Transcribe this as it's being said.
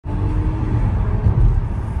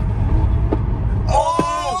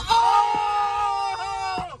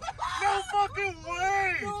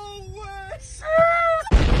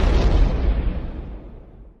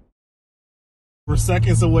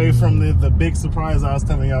seconds away from the big surprise I was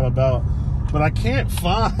telling y'all about, but I can't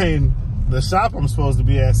find the shop I'm supposed to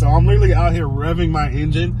be at. So I'm literally out here revving my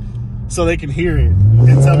engine so they can hear it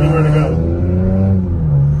and tell me where to go.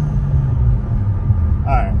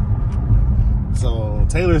 All right. So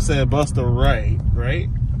Taylor said bust a right?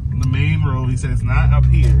 The main road. He said it's not up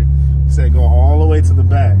here. He said go all the way to the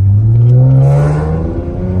back.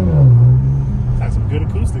 Got some good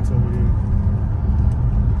acoustics over here.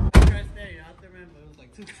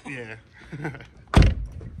 Yeah.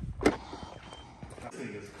 That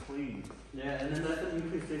thing is clean. Yeah, and then that's the new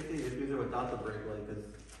Q60 diffuser without the brake light, because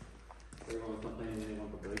everyone was complaining they didn't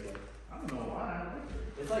want the brake light. I don't know why.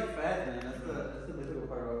 It's like fat, man. That's the difficult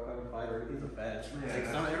part about carbon fiber. Everything's a fat.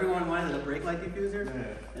 Yeah, like everyone wanted a brake light diffuser,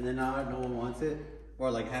 yeah. And then now no one wants it,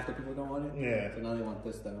 or like half the people don't want it. Yeah. So now they want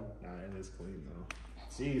this though. Nah, it is clean though.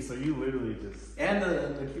 Geez, so you literally just. And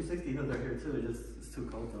the Q60 hoods are here too. It's too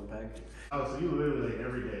cold to unpack. Oh, so you literally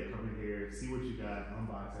every day come in here, see what you got,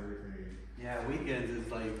 unbox everything. Yeah, weekends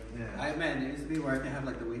is like, yeah. Man, it used to be where I can have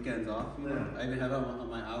like the weekends off. You know? I even have on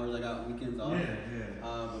my hours I got weekends off.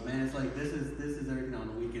 But man, it's like this is everything on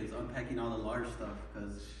the weekends, unpacking all the large stuff,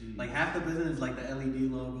 because like half the business is like the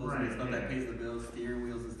LED logos and stuff that pays the bills, steering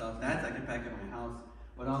wheels and stuff. That's I can pack at my house.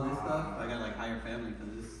 But all this stuff, I got like hire family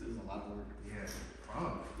because this is a lot of work. Yeah.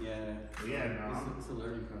 It's a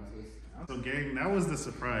learning process. So gang, that was the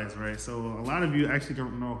surprise, right? So a lot of you actually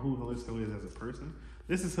don't know who Jalisco is as a person.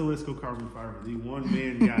 This is Jalisco Carbon Fiber, the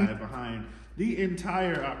one-man guy behind the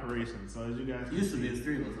entire operation. So as you guys can used to be, it's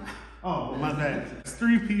 3 of us. Oh, my bad. It's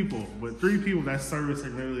 3 people, but 3 people that service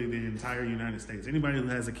literally the entire United States. Anybody who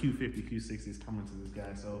has a Q50, Q60 is coming to this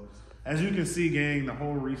guy. So as you can see, gang, the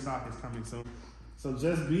whole restock is coming soon. So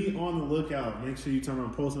just be on the lookout. Make sure you turn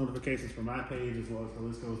on post notifications for my page as well as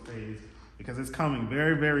Jalisco's page, because it's coming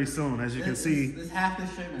very, very soon. As you can see, this half the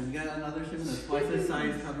shipment. We got another shipment that's twice this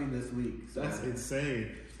size coming this week. So. That's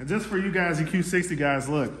insane. And just for you guys, you Q60 guys,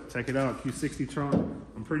 look, check it out. Q60 trunk.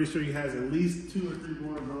 I'm pretty sure he has at least 2 or 3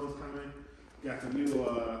 more of those coming. Got the new,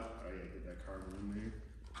 oh yeah, get that carbon in there.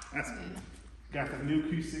 That's good. Got the new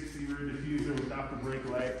Q60 rear diffuser without the brake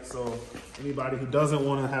light. So anybody who doesn't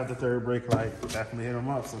want to have the 3rd brake light, definitely hit them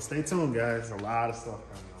up. So stay tuned, guys. A lot of stuff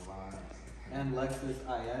coming. And Lexus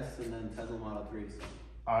IS, and then Tesla Model 3. So.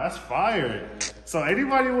 Oh, that's fire. So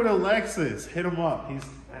anybody with a Lexus, hit him up. Damn,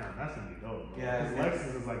 that's gonna be dope. Bro. Yeah,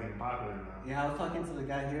 Lexus is like popular now. Yeah, I was talking to the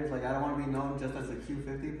guy here. It's like, I don't want to be known just as a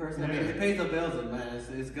Q50 person. I mean, it pays the bills, and man,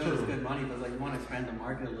 it's good. True. It's good money, but like you want to expand the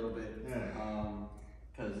market a little bit.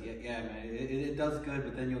 Because man, it does good,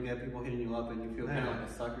 but then you'll get people hitting you up, and you feel kind of like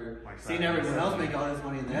a sucker. Seeing everyone else make all this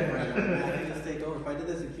money, and then I just take over. If I did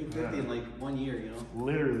this in Q50 in like 1 year, you know,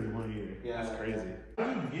 literally 1 year. Yeah, that's crazy. Yeah.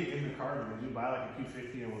 How did you get into carbon? Did you buy like a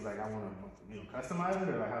Q50 and was like, I want to, customize it,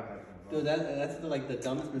 or like how'd that come about? Dude, that's the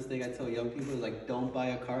dumbest mistake I tell young people is like, don't buy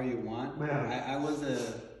a car you want. Yeah. I was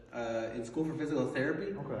in school for physical therapy,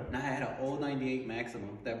 and I had an old 98 Maxima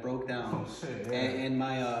that broke down. Oh shit! Yeah. And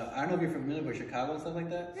my I don't know if you're familiar with Chicago and stuff like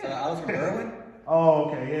that. Yeah. So I was from Irwin. Oh,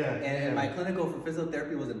 okay, yeah. And my clinical for physical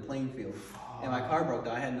therapy was in Plainfield. And my car broke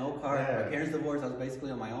down. I had no car. Yeah. My parents divorced. I was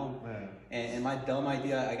basically on my own. And my dumb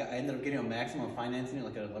idea, I ended up getting a maximum financing it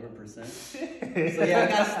like at 11%. So yeah, I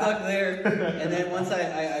got stuck there. And then once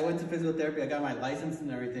I went to physical therapy, I got my license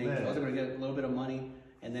and everything. So I was able to get a little bit of money.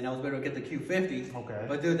 And then I was able to get the Q50. Okay.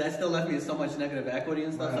 But dude, that still left me with so much negative equity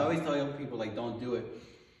and stuff. So I always tell young people, like, don't do it.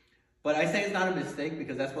 But I say it's not a mistake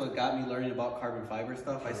because that's what got me learning about carbon fiber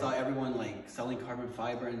stuff. I saw everyone like selling carbon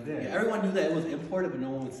fiber, and everyone knew that it was imported, but no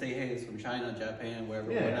one would say, hey, it's from China, Japan,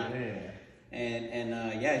 wherever, whatnot. And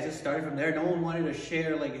it just started from there. No one wanted to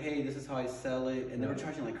share, like, hey, this is how I sell it. And they were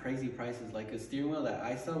charging like crazy prices. Like a steering wheel that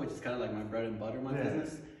I sell, which is kind of like my bread and butter, my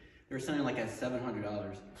business. They were selling like at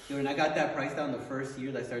 $700. Dude, and I got that price down the first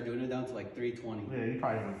year that I started doing it down to like $320. Yeah, you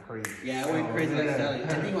probably went crazy. Yeah, I went crazy like selling.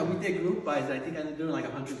 I think when we did group buys, I think I ended up doing like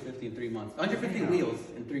 150 in 3 months. 150 wheels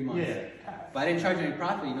in 3 months. Yeah. But I didn't charge any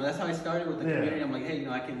profit. That's how I started with the community. I'm like, hey,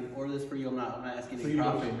 I can order this for you. I'm not asking any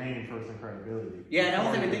profit. So you built your name first and credibility. Yeah, and I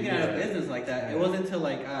wasn't even thinking out of business like that. It wasn't until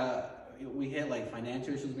like we hit like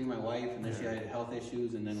financial issues, me and my wife, and then she had health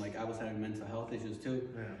issues, and then like I was having mental health issues too.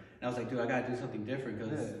 Yeah. And I was like, dude, I gotta do something different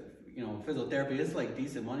because physical therapy is like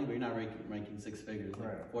decent money, but you're not making 6 figures,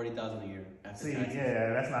 like $40,000 a year. After taxes.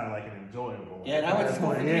 That's not like an enjoyable. Yeah, and I went to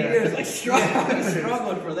school for 3 years, like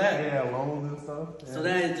struggling for that. Yeah, loans and stuff. Yeah. So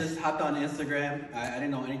then I just hopped on Instagram. I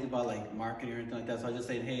didn't know anything about like marketing or anything like that, so I just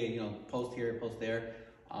said, hey, post here, post there.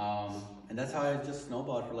 And that's how I just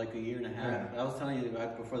snowballed for like a year and a half. I was telling you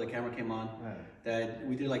right before the camera came on that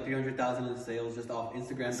we did like 300,000 in sales just off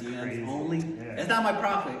Instagram DMs only. It's not my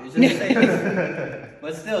profit, it's just sales.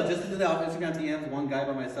 But still, just to do that off Instagram DMs, one guy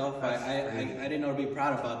by myself, I didn't know to be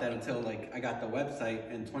proud about that until like I got the website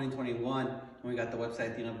in 2021. When we got the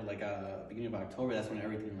website at the end of like beginning of October, that's when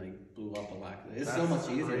everything like blew up a lot. It's so much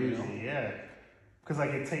easier, you know? Yeah. Because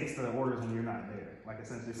like it takes the orders when you're not there, like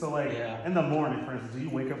essentially. So like in the morning, for instance, do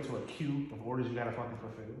you wake up to a queue of orders you gotta fucking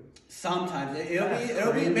fulfill? Sometimes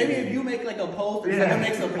it'll be maybe if you make like a post or someone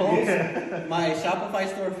makes a post, my Shopify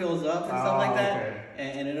store fills up and stuff like that,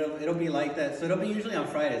 and it'll be like that. So it'll be usually on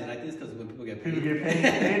Fridays, and I think it's because when people get paid. People get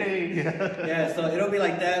paid. Yeah, so it'll be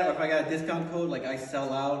like that, or if I got a discount code, like I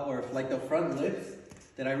sell out, or if like the front lips.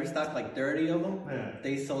 That I restocked like 30 of them.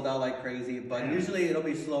 They sold out like crazy, but usually it'll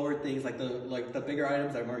be slower things like the bigger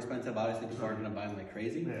items that are more expensive. Obviously, people aren't gonna buy them like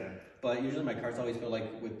crazy. But usually my carts always feel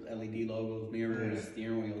like with LED logos, mirrors,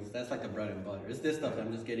 steering wheels. That's like the bread and butter. It's this stuff that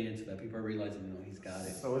I'm just getting into that people are realizing, you know, he's got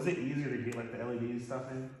it. So is it easier to get like the LED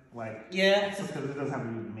stuff in? Like just because it doesn't have to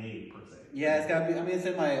be made per se. Yeah, it's gotta be. I mean, it's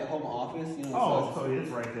in my home office, you know. So it's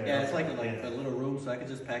right there. Yeah, it's like a little room, so I could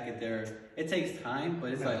just pack it there. It takes time,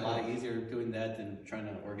 but it's like a lot easier doing that than trying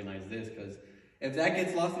to organize this. Because if that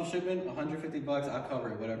gets lost in shipment, $150, I'll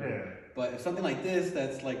cover it, whatever. But if something like this,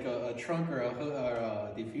 that's like a trunk or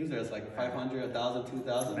a diffuser, it's like 500, 1,000,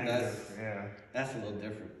 2,000. That's a little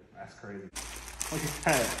different. That's crazy. Look at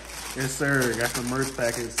that. Yes, sir. Got some merch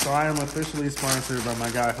package. So I am officially sponsored by my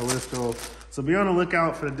guy Holisco. So be on the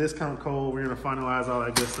lookout for the discount code. We're going to finalize all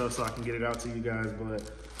that good stuff so I can get it out to you guys. But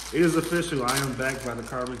it is official. I am backed by the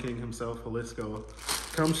Carbon King himself, Holisco.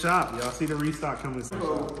 Come shop. Y'all see the restock coming soon.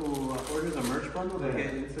 Who orders a merch bundle, they get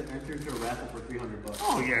entered into a raffle for $300.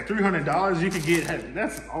 Oh, yeah. $300. You could get,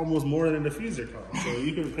 that's almost more than a diffuser cost. So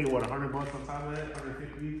you can pay, what, $100 on top of that?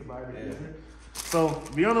 $150 to buy a diffuser? So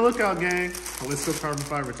be on the lookout, gang. Holisco Carbon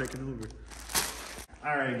Fiber taking over.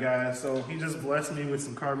 All right, guys, so he just blessed me with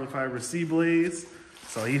some carbon fiber C-blades.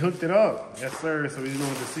 So he hooked it up. Yes, sir. So we're going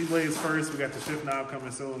with the C-blades first. We got the shift knob coming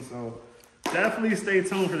soon. So definitely stay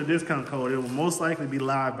tuned for the discount code. It will most likely be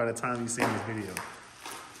live by the time you see this video.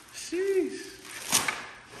 Sheesh.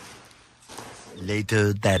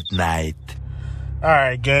 Later that night. All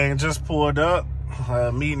right, gang, just pulled up.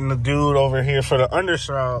 Meeting the dude over here for the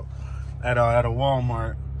undershroud at a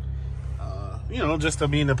Walmart. You know, just to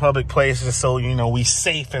be in the public places so, you know, we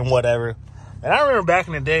safe and whatever. And I remember back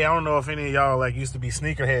in the day, I don't know if any of y'all, like, used to be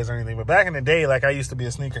sneakerheads or anything, but back in the day, like, I used to be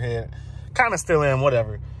a sneakerhead. Kind of still am,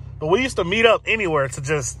 whatever. But we used to meet up anywhere to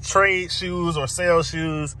just trade shoes or sell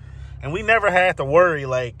shoes. And we never had to worry,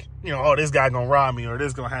 like, you know, oh, this guy gonna rob me or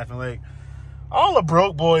this gonna happen. Like, all the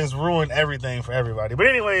broke boys ruined everything for everybody. But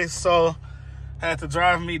anyways, so, had to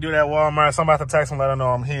drive me, do that Walmart. So I'm about to text him, let him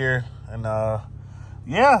know I'm here. And,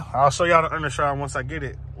 yeah, I'll show y'all the undershroud once I get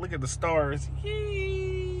it. Look at the stars.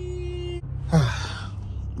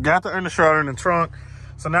 Got the undershroud in the trunk.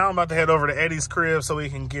 So now I'm about to head over to Eddie's crib so we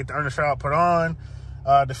can get the undershroud put on.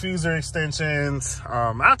 Diffuser extensions.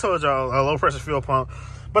 I told y'all a low pressure fuel pump.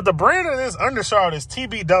 But the brand of this undershroud is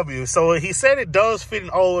TBW. So he said it does fit an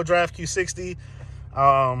all-wheel drive Q60.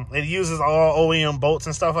 It uses all OEM bolts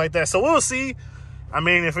and stuff like that. So we'll see. I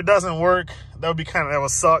mean, if it doesn't work, that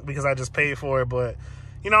would suck because I just paid for it. But,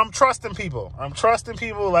 you know, I'm trusting people.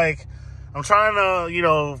 Like, I'm trying to, you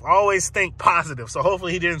know, always think positive. So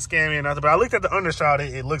hopefully he didn't scam me or nothing. But I looked at the undershroud.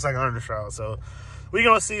 It looks like an undershroud. So we're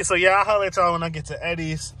going to see. So, yeah, I'll holler at y'all when I get to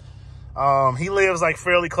Eddie's. He lives, like,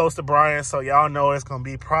 fairly close to Brian. So y'all know it's going to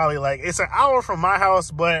be probably, like, it's an hour from my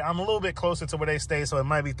house. But I'm a little bit closer to where they stay. So it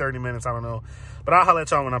might be 30 minutes. I don't know. But I'll holler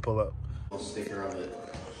at y'all when I pull up. Sticker of it.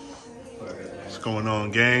 What's going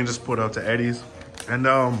on, gang? Just put up to Eddie's. And,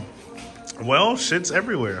 well, shit's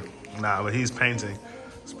everywhere. Nah, but he's painting.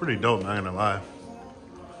 It's pretty dope, not gonna lie.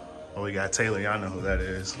 Oh, we got Taylor. Y'all know who that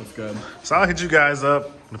is. That's good. So I'll hit you guys up,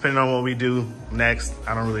 depending on what we do next.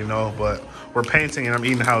 I don't really know, but we're painting and I'm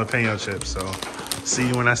eating jalapeno chips. So see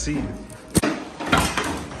you when I see you.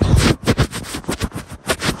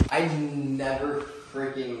 I never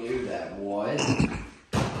freaking knew that. What?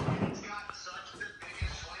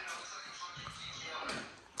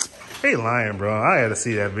 They lying, bro. I had to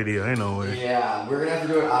see that video. Ain't no way. Yeah, we're gonna have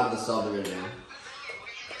to do it out of the subdivision.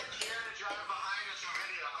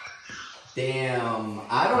 Damn,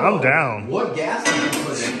 I don't know. I'm down. What gas did you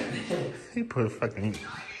put in it? He put fucking...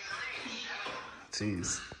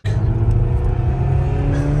 Jeez.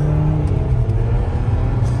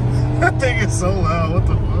 That thing is so loud. What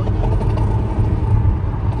the fuck?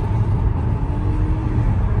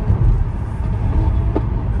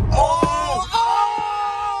 Oh!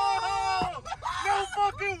 No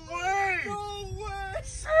fucking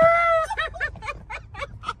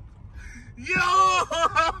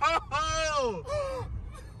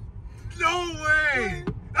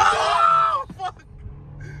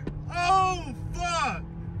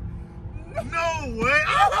No way.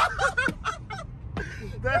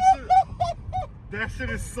 That shit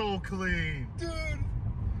is so clean.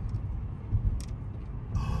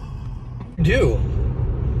 Do.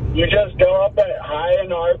 You just go up at high in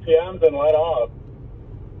RPMs and let off.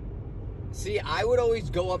 See, I would always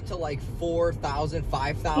go up to like 4,000,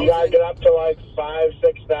 5,000. You gotta get up to like 5,000,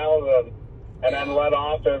 6,000 and then let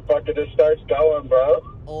off and fucking just starts going, bro.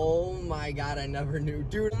 Oh my god, I never knew.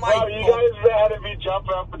 Dude, Bro, you guys had to be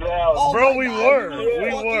jumping up and down. Oh Bro, my we God, were. you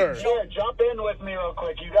We were. Here, jump in with me real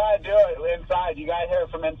quick. You gotta do it inside. You gotta hear it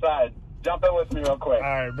from inside. Jump in with me real quick.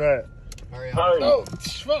 All right, bet. Hurry. Oh,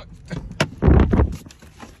 fuck.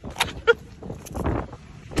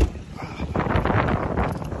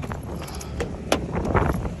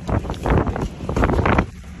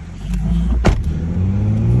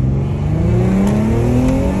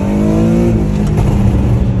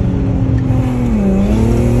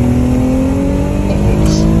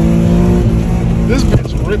 This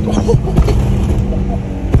bitch ripped.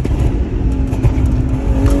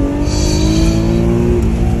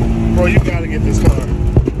 Bro, you gotta get this car.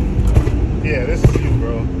 Yeah, this is you,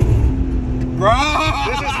 bro.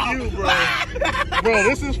 This is you, bro. Bro,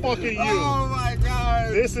 this is fucking you. Oh my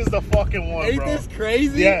god. This is the fucking one, Ain't bro. this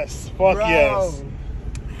crazy? Yes, fuck Bro. yes.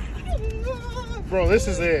 Bro, this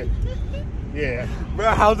is it. Yeah.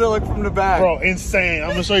 Bro, how's it look from the back? Bro, insane. I'm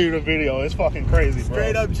gonna show you the video. It's fucking crazy, bro.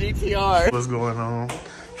 Straight up GTR. What's going on?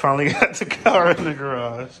 Finally got the car in the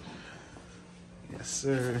garage. Yes,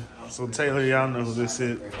 sir. So Taylor, y'all know who this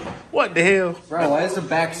is. What the hell? Bro, why is the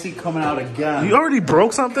back seat coming out again? You already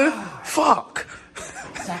broke something? Fuck.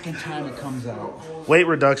 Second time it comes out. Weight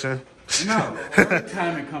reduction. No, third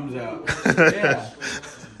time it comes out. Yeah.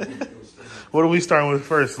 What are we starting with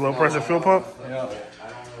first? Low pressure fuel pump? Yeah.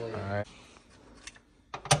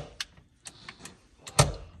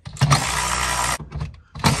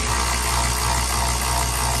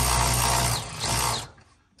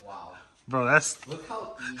 Wow. Bro, that's... Look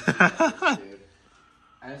how easy it is, dude.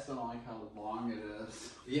 I just don't like how long it is.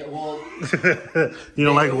 Yeah, well, You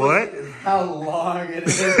don't like what? How long it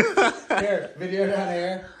is. Here, video down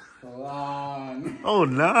here. Long. Oh,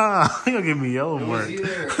 nah. You gonna give me your it was work.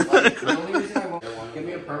 either, like, the only reason I want give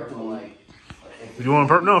me a purple, like, You want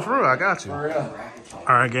purple? No, for real, I got you. For real.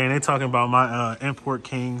 All right, gang, they talking about my import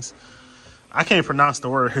kings. I can't pronounce the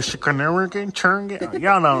word. Y'all know what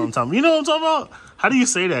I'm talking about. You know what I'm talking about? How do you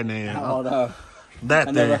say that name? Oh no. That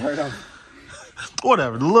I thing. never heard of.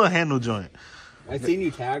 Whatever, the little handle joint. I seen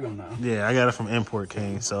you tag them though. Yeah, I got it from Import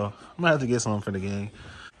King, so I'm gonna have to get some for the gang.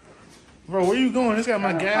 Bro, where you going? It's got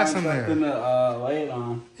my gas in there. To lay it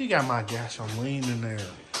on. You got my gas on lean in there.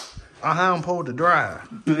 I'm pulled to drive.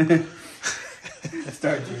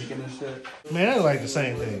 Start drinking and shit. Man, that's like the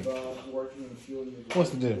same thing. What's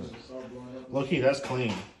the difference? Low key, that's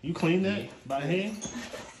clean. You clean that by hand?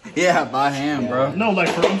 Yeah, by hand, bro. No, like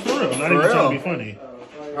for real. Not even real. trying to be funny.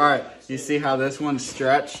 All right, you see how this one's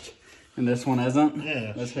stretched and this one isn't?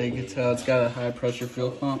 Yeah. That's how you can tell it's got a high pressure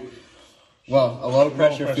fuel pump. Well, a low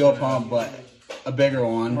pressure fuel pump, but a bigger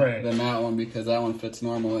one than that one because that one fits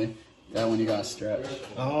normally. That one you got stretched.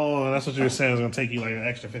 Oh, that's what you were saying. It's gonna take you like an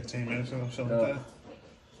extra 15 minutes or something like that.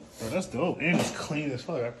 Bro, that's dope. And it's clean as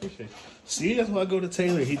fuck. I appreciate it. See, that's why I go to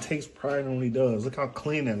Taylor. He takes pride in what he does. Look how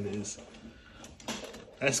clean that is.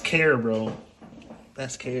 That's care, bro.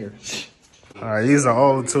 That's care. All right, these are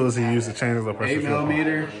all the tools he used to change the pressure 8 fuel pump.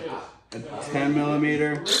 millimeter, a 10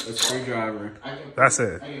 millimeter, a screwdriver. That's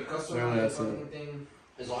it. Really, that's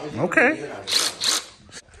it. Okay.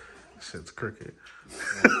 Shit's crooked.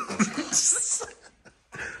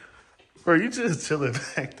 Bro, you just chilling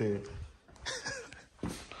back there.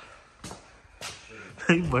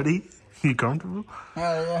 Hey, buddy. You comfortable?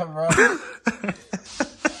 Hell yeah, bro.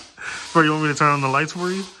 Bro, you want me to turn on the lights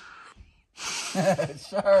for you?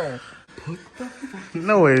 Sure.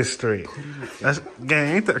 No way it's straight. That's,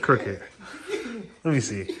 gang, ain't that crooked? Let me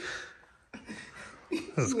see.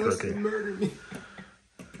 This is crooked.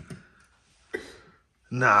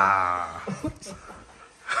 Nah.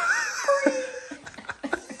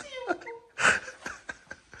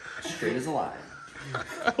 straight as a lie.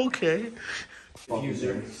 Okay.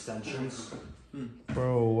 User extensions.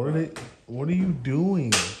 Bro, what are you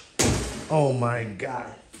doing? Oh my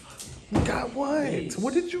god. You got what?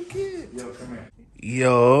 What did you get? Yo, come here.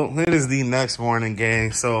 Yo, it is the next morning,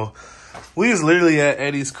 gang. So we was literally at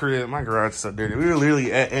Eddie's crib. My garage is so dirty. We were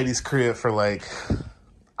literally at Eddie's crib for like,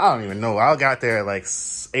 I don't even know. I got there at like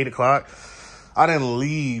 8 o'clock. I didn't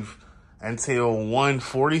leave until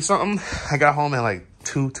 1:40 something. I got home at like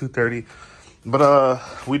 2:30.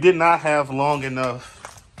 But we did not have long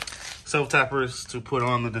enough self-tappers to put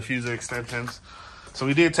on the diffuser extensions. So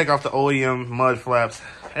we did take off the OEM mud flaps.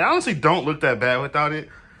 It honestly don't look that bad without it.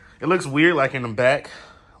 It looks weird like in the back,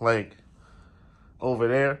 like over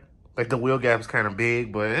there. Like the wheel gap is kind of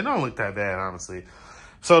big, but it don't look that bad, honestly.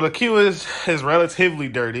 So the Q is relatively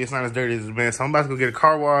dirty. It's not as dirty as it's been. So I'm about to go get a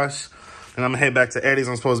car wash, and I'm gonna head back to Eddie's.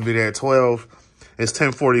 I'm supposed to be there at 12. It's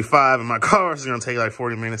 10:45, and my car wash is gonna take like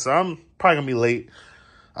 40 minutes. So I'm probably gonna be late.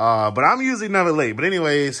 But I'm usually never late. But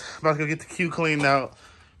anyways, about to go get the Q cleaned out.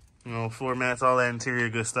 You know, floor mats, all that interior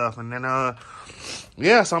good stuff. And then,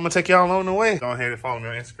 yeah, so I'm going to take y'all along the way. Go ahead and follow me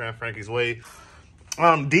on Instagram, Frankie's Way.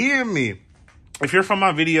 DM me. If you're from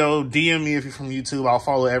my video, DM me. If you're from YouTube, I'll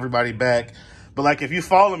follow everybody back. But, like, if you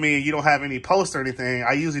follow me and you don't have any posts or anything,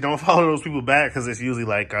 I usually don't follow those people back because it's usually,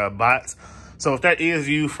 like, bots. So if that is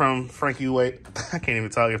you from Frankie's Way, I can't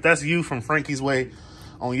even tell you. If that's you from Frankie's Way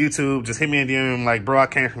on YouTube, just hit me and DM. Like, bro, I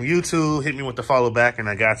came from YouTube. Hit me with the follow back, and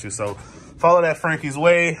I got you. So follow that Frankie's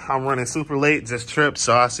Way. I'm running super late, just tripped,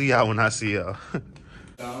 so I'll see y'all when I see y'all.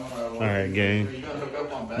 All right, gang.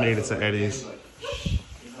 Made it to Eddie's.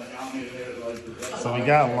 So we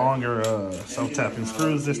got longer self-tapping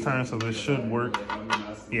screws this time, so this should work.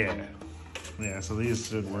 Yeah, so these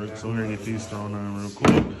should work. So we're gonna get these thrown on real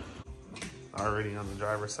quick. Already on the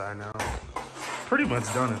driver's side now. Pretty much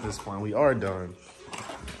done at this point. We are done.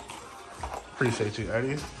 Appreciate you,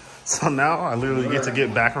 Eddie. So now I literally get to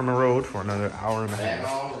get back on the road for another hour and a half.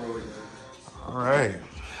 All right.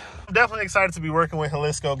 I'm definitely excited to be working with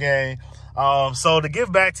Jalisco, gang. So to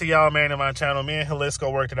give back to y'all, man, in my channel, me and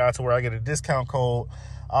Jalisco worked it out to where I get a discount code.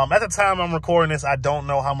 At the time I'm recording this, I don't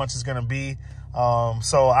know how much it's going to be.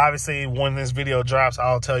 So obviously when this video drops,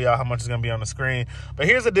 I'll tell y'all how much it's going to be on the screen. But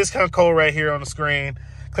here's a discount code right here on the screen.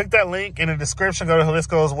 Click that link in the description, go to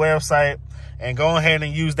Jalisco's website, and go ahead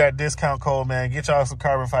and use that discount code, man. Get y'all some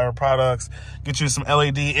carbon fiber products, get you some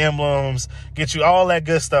LED emblems, get you all that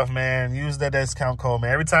good stuff, man. Use that discount code,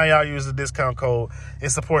 man. Every time y'all use the discount code,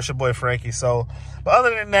 it supports your boy Frankie. So, but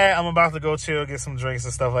other than that, I'm about to go chill, get some drinks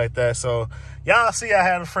and stuff like that. So y'all see I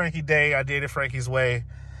had a Frankie day. I did it Frankie's way.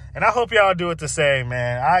 And I hope y'all do it the same,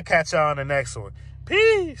 man. I'll catch y'all on the next one.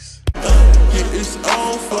 Peace. It's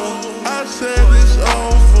over. I said it's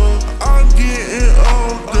over. I'm getting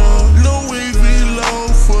older. No wavy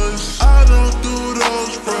loafers. I don't do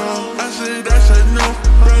those, bro. I said that's a no,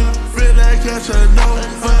 bro. Feel like that's a no,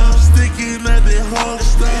 bro. Sticking at the whole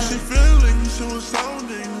stuff. She feeling so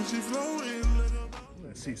sounding. She flowing.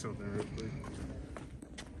 Let's see something real quick.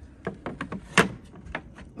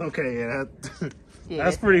 Okay, yeah,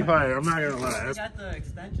 that's pretty fire. I'm not gonna lie. It's got the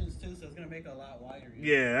extensions too, so it's gonna make it a lot wider.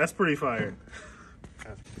 Yeah, that's pretty fire.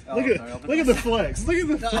 Oh, look at the flex. Look at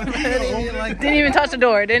the flex. Didn't even touch the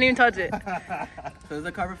door. Didn't even touch it. So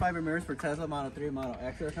the carbon fiber mirrors for Tesla Model 3 and Model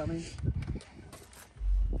X are coming.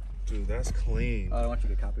 Dude, that's clean. Oh, I don't want you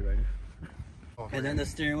to get copyrighted. And then the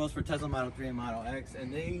steering wheels for Tesla Model 3 and Model X,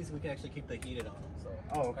 and these we can actually keep the heated on them.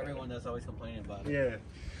 So okay. Everyone that's always complaining about it. Yeah.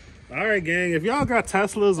 All right, gang. If y'all got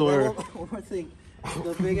Teslas or one more thing,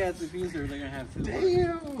 the big ass diffuser they're gonna have too.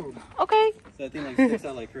 Damn. Okay. So that thing like sticks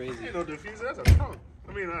out like crazy. Ain't no diffuser. That's a trunk.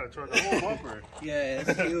 I mean, not a trunk. A whole bumper. Yeah,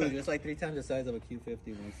 it's huge. It's like 3 times the size of a Q50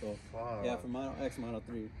 one. So wow. yeah, for Model X, Model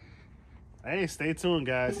 3. Hey, stay tuned,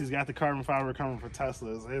 guys. He's got the carbon fiber coming for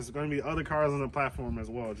Teslas. There's going to be other cars on the platform as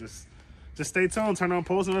well. Just stay tuned. Turn on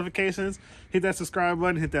post notifications. Hit that subscribe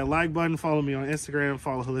button. Hit that like button. Follow me on Instagram.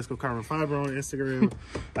 Follow Jalisco Carbon Fiber on Instagram.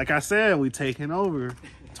 Like I said, we taking over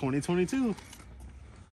 2022.